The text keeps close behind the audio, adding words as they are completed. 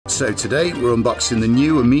So today we're unboxing the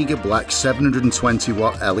new Amiga Black 720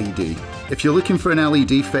 watt LED. If you're looking for an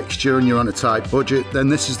LED fixture and you're on a tight budget, then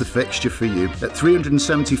this is the fixture for you. At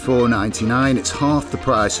 $374.99, it's half the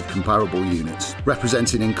price of comparable units,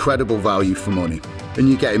 representing incredible value for money. And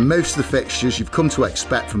you're getting most of the fixtures you've come to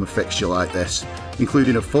expect from a fixture like this,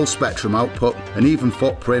 including a full spectrum output, an even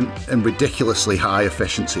footprint, and ridiculously high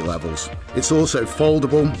efficiency levels. It's also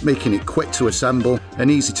foldable, making it quick to assemble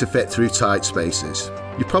and easy to fit through tight spaces.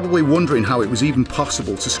 You're probably wondering how it was even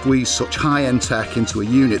possible to squeeze such high-end tech into a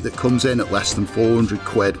unit that comes in at less than 400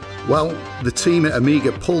 quid. Well, the team at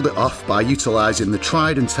Amiga pulled it off by utilising the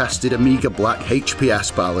tried and tested Amiga Black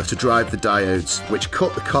HPS ballast to drive the diodes, which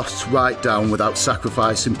cut the costs right down without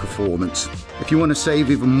sacrificing performance. If you want to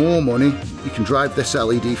save even more money, you can drive this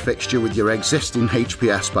LED fixture with your existing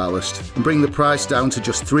HPS ballast and bring the price down to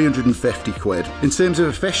just 350 quid. In terms of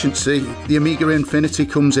efficiency, the Amiga Infinity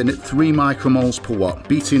comes in at 3 micromoles per watt,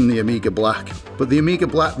 beating the Amiga Black. But the Amiga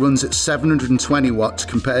Black runs at 720 watts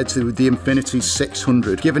compared to the Infinity's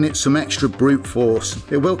 600, giving it some extra brute force.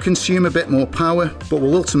 It will consume a bit more power, but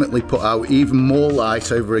will ultimately put out even more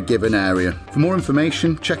light over a given area. For more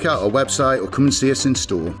information, check out our website or come and see us in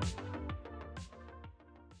store.